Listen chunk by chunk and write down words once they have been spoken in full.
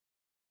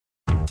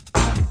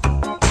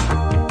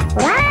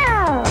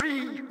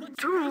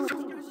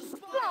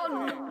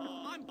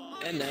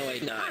And now I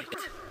died.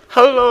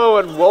 Hello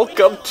and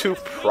welcome to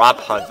Prop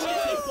Hunt.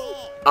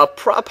 A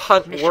prop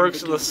hunt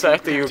works in the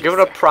fact that you're given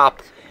a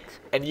prop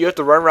and you have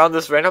to run around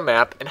this random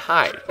map and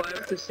hide.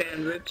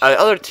 The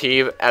other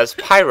team as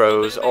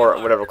pyros, or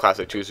whatever class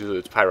they choose, usually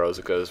it's pyros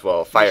because,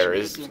 well, fire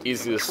is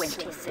easiest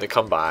to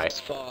come by.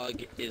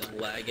 Fog is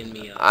lagging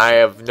me out. I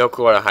have no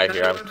clue how to hide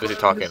here. I'm busy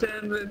talking.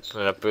 I'm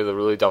in a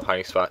really dumb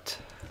hiding spot.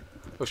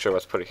 Oh sure,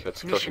 let's put it here.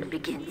 Let's go here. Mission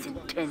begins in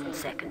 10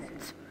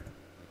 seconds.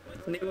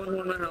 Anyone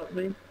want to help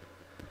me?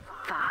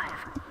 5,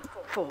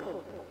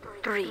 4,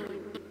 3,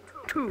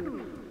 2,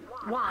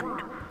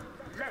 1.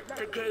 Let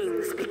the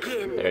games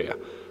begin. There you go.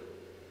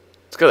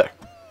 Let's go there.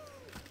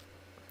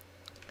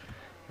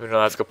 Even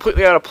though that's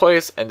completely out of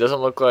place and doesn't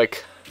look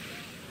like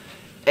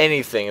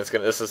anything, it's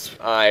gonna. This is,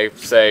 I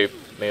say,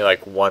 maybe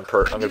like one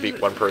per. I'm gonna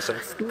beat one person.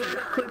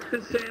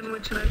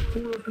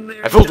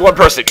 I fooled one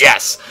person.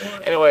 Yes.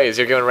 Anyways,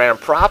 you're given a random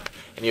prop,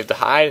 and you have to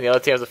hide, and the other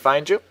team has to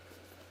find you.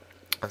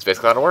 That's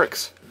basically how it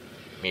works.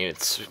 I mean,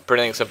 it's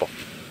pretty simple.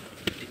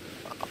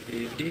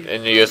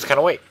 And you just kind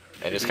of wait.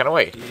 And just kind of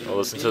wait. We'll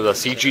listen to the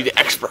CG the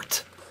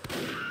expert.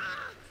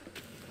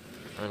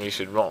 And you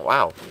should roll.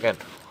 Wow, again.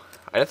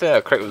 I didn't think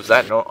that crate was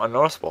that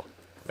unnoticeable.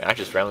 I mean, I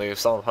just randomly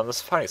stumbled upon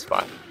this funny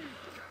spot.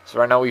 So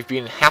right now we've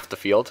been half the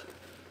field.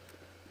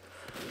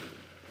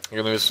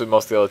 You're gonna lose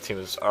most of the other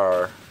teams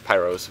are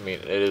pyros. I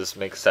mean,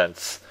 makes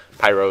sense.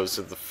 Pyros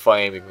is the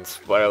flame, you can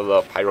spoil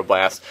the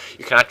pyroblast.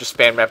 You cannot just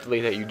spam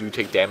rapidly that you do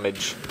take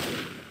damage.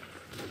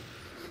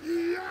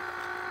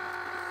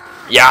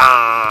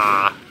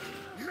 Yeah.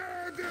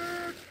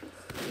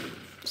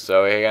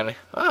 So again,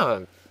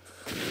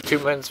 2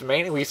 minutes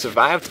remaining. We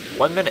survived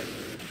 1 minute.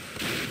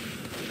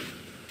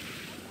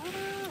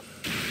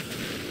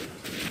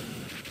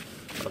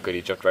 Oh good,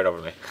 he jumped right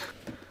over me.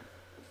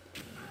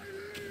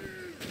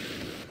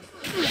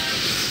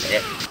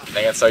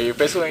 Dang it, so you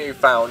basically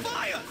found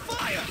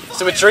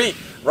symmetry.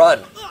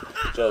 Run.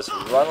 Just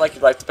run like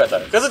your life depends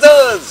on it. Because it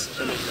does!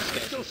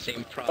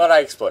 But I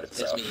exploded,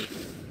 so. Me.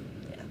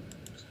 Yeah.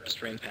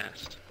 Just ran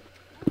past.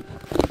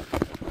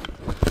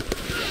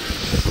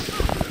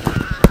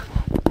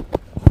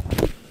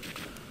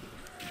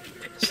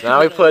 So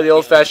now we play the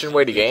old-fashioned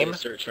way to game.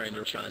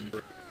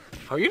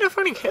 Oh, you're not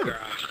finding him.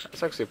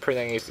 That's actually a pretty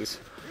dang easy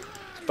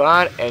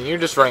spot, and you're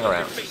just running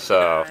around.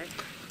 So,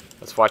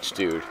 let's watch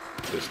Dude.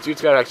 This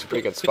Dude's got actually a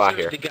pretty good spot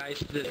here.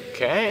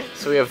 Okay,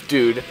 so we have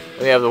Dude,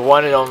 and we have the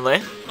one and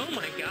only. Oh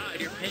my god,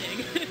 you're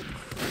paying.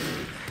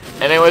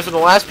 And anyways, when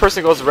the last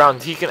person goes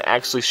around, he can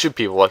actually shoot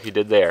people like he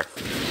did there.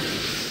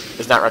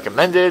 It's not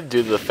recommended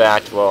due to the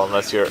fact, well,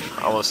 unless you're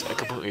almost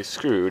completely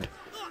screwed.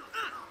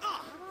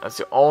 That's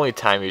the only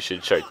time you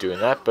should start doing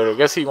that, but I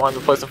guess he wanted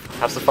to play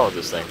have some fun with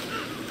this thing.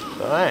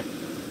 So, hey.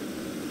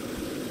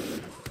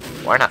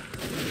 Why not?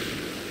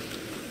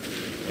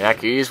 Yeah,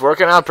 he's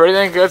working out pretty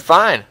dang good,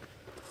 fine.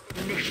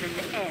 Mission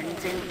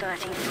ends in 30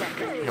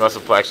 seconds. He must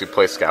have actually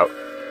played Scout.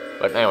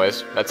 But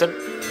anyways, that's him.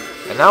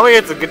 And now we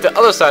get to get the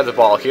other side of the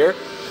ball here.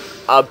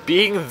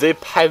 Being the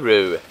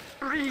pyro.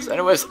 So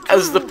anyways,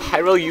 as the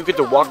pyro, you get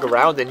to walk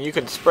around and you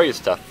can spray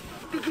stuff.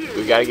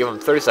 We gotta give him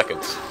 30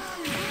 seconds.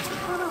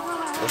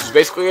 Which is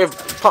basically a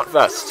taunt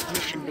fest.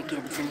 Mission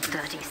begins in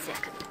 30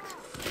 seconds.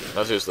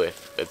 No, seriously,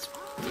 it's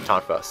a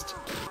taunt fest.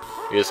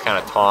 You just kind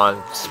of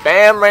taunt,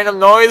 spam random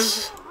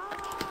noise,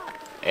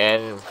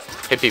 and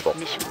hit people.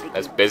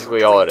 That's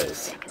basically all it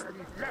is.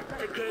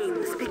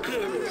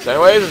 So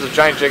anyways, there's a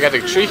giant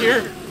gigantic tree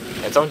here,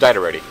 and someone died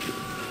already.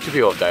 2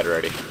 people have died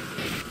already.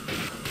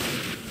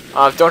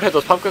 Don't hit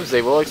those pumpkins,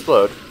 they will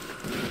explode.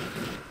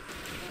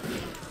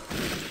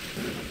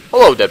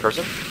 Hello, dead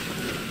person.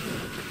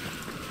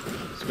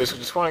 So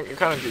basically just want to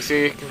kind of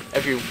see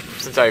if you,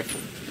 since I've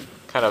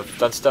kind of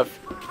done stuff,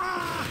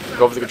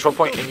 go over the control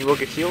point and you will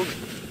get healed.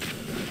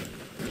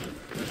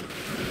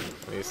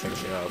 These things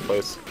seem out of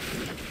place.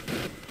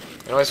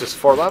 Anyways, there's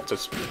 4 left.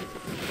 There's,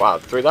 wow,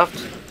 3 left.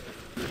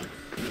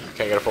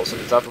 Okay, I gotta pull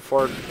something out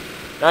before.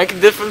 Now I can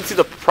definitely see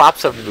the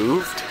props have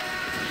moved.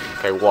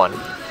 Okay, 1.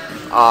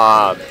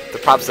 The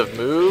props have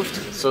moved,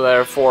 so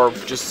therefore,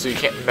 just so you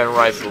can't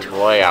memorize the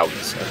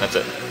layouts, and that's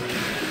it.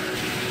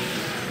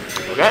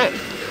 Okay.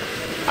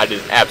 I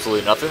did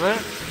absolutely nothing there.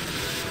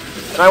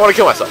 And I want to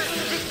kill myself.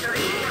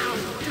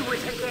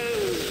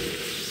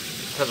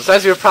 So the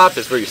size of your prop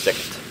is where you stick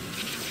it.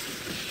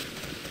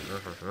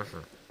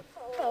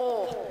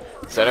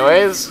 So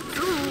anyways,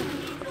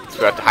 let's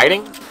go back to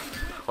hiding.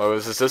 What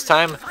was this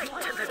time?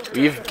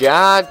 We've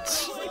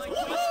got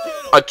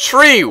a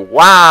tree!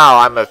 Wow,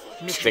 I'm a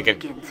stinking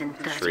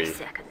tree.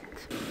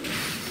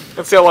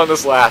 Let's see how long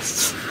this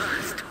lasts.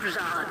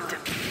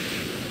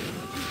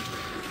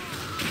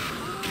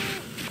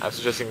 I'm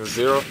suggesting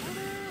 0.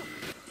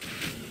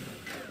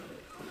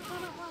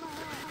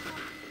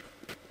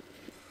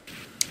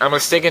 I'm a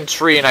stinking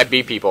tree and I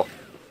beat people.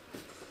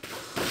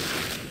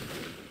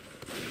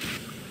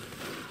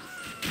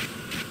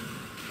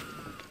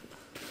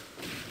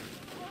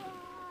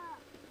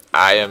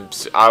 I am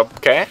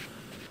okay.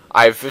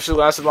 I officially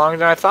lasted longer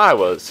than I thought I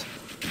was.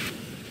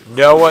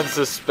 No one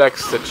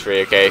suspects the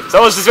tree, okay?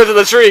 Someone suspected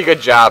the tree!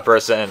 Good job,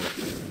 person!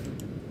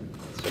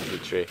 Suspected the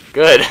tree.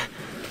 Good!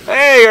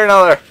 Hey, you're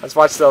another! Let's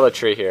watch the other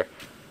tree here.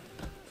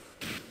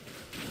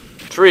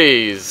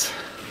 Trees.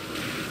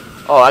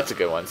 Oh, that's a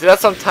good one. See,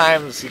 that's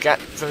sometimes you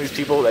got some of these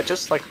people that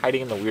just like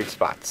hiding in the weird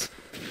spots.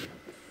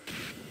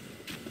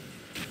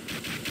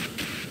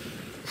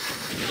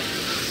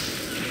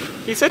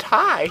 He said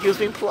hi. He was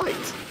being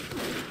polite.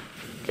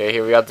 Okay,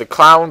 here we got the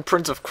clown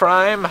prince of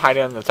crime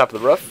hiding on the top of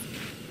the roof.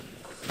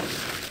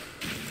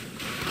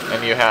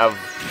 And you have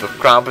the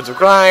clown prince of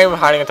crime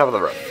hiding on top of the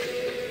roof.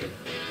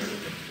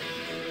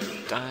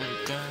 Dun,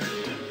 dun,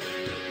 dun.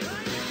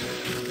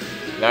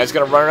 Now he's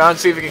gonna run around and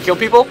see if he can kill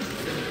people.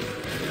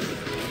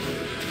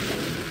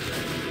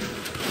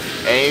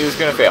 And he's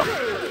gonna fail.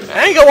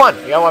 And he got one.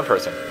 He got one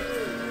person.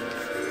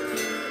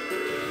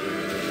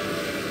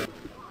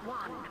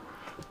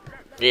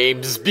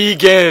 Games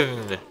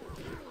begin.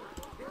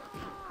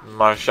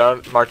 March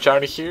out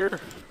of here.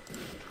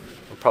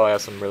 We'll probably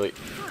have some really.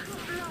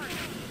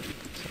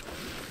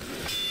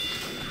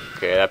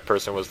 Okay, that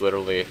person was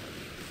literally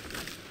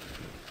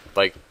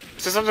like.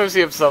 So sometimes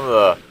you have some of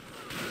the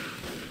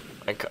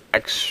like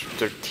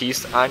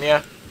expertise on you.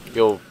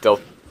 They'll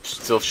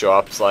still show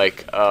up. It's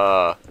like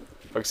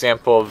for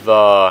example,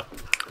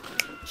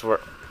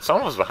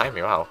 someone was behind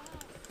me. Wow.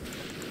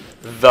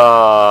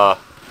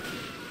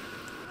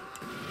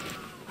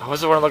 What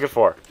was the word I'm looking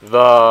for?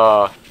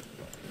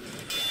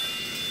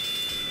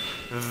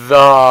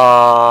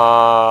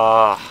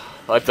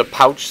 Like the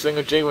pouch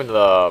thingamajig when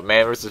the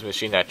man versus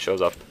machine that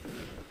shows up.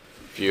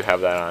 If you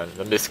have that on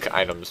the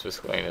items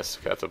miscellaneous,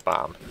 that's a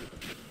bomb.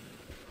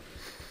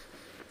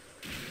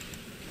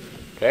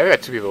 Okay, we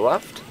got 2 people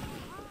left.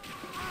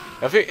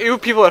 Now, if you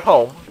people at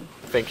home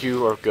think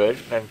you are good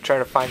and trying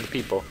to find the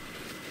people,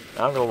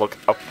 now I'm gonna look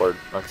upward,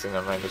 next thing I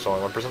mind there's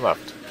only 1 person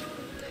left.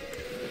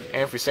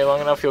 And if we stay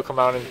long enough, he'll come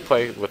out and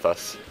play with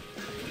us.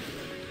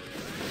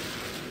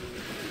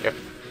 Yep.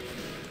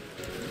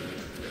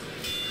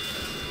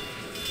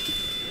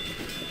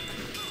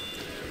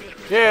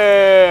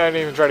 Yeah, I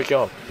didn't even try to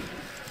kill him.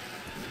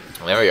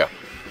 There we go.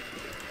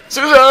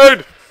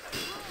 Suicide!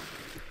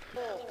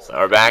 So now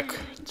we're back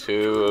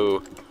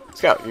to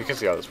Scout. You can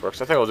see how this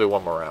works. I think we'll do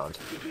 1 more round.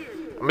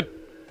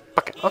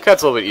 Okay,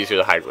 that's a little bit easier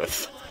to hide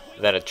with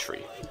than a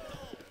tree.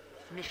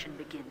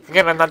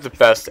 Again, I'm not the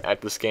best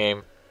at this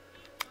game,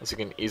 as you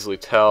can easily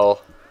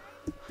tell.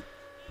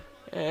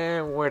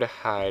 And where to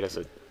hide is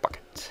a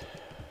bucket.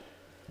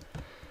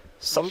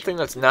 Something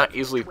that's not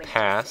easily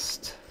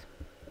passed.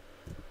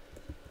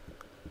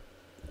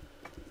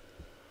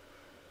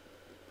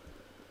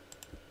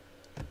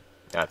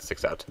 Nah, it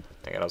sticks out.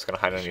 Dang it, I was gonna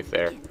hide underneath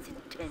there.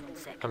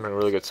 I'm in a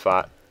really good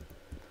spot.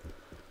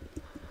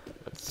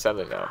 But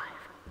sadly no.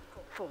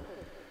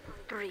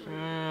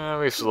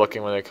 I'm used to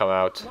looking when they come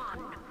out.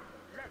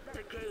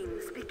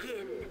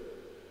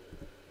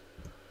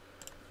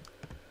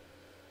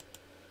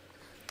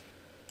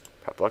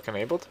 Pop luck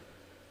enabled?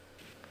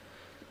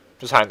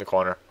 Just hide in the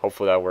corner.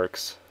 Hopefully that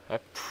works.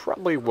 That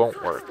probably won't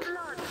work.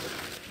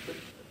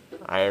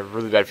 I have a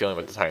really bad feeling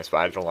with this hiding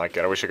spot. I don't like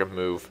it. I wish I could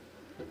move.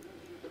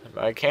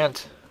 But I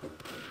can't.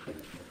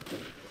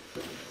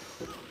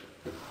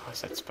 Oh, is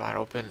that spot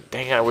open?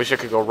 Dang it, I wish I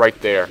could go right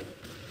there.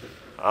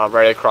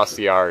 Right across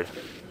the yard.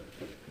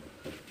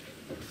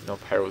 No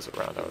pyros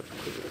around, I would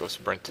quickly go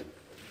sprint.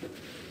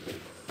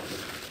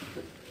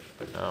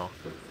 But no.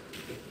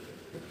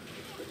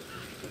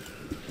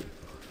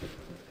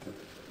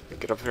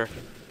 Get up here.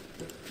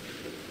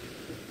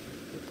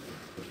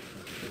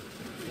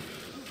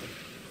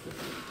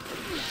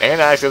 And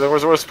actually, there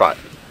was a worse spot.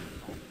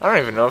 I don't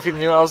even know if he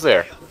knew I was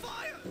there.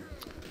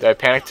 Did I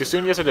panic too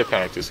soon? Yes, I did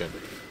panic too soon.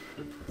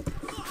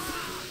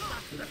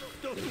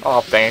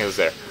 Oh, dang, he was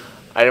there.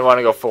 I didn't want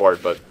to go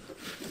forward, but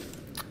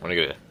I'm gonna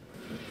get it.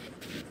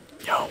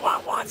 No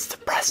one wants to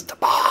press the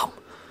bomb.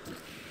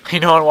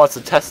 No one wants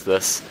to test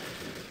this.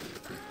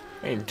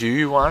 Hey, do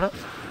you wanna?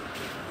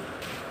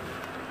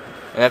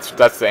 And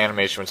that's the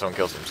animation when someone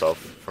kills himself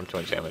from too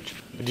much damage.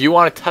 Do you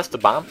want to test the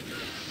bomb?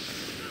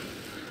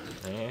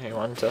 Yeah, you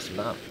want to test the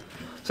bomb.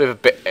 So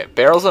if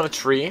barrel's on a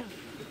tree.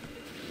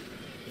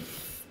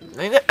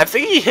 I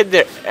think he hid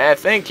there.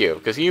 Thank you,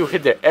 because you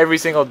hid there every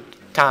single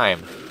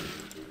time.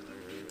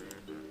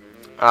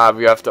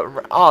 We have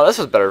to. Oh, this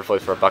is a better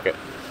place for a bucket.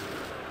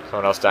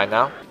 Someone else died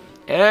now.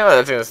 And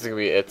I think this is gonna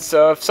be it.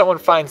 So if someone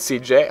finds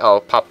CJ, I'll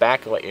pop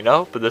back and let you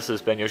know. But this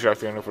has been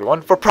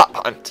YoshiRock341 for Prop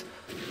Hunt.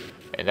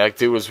 And that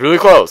dude was really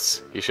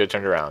close. He should have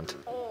turned around.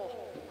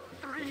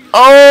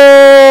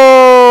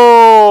 Oh!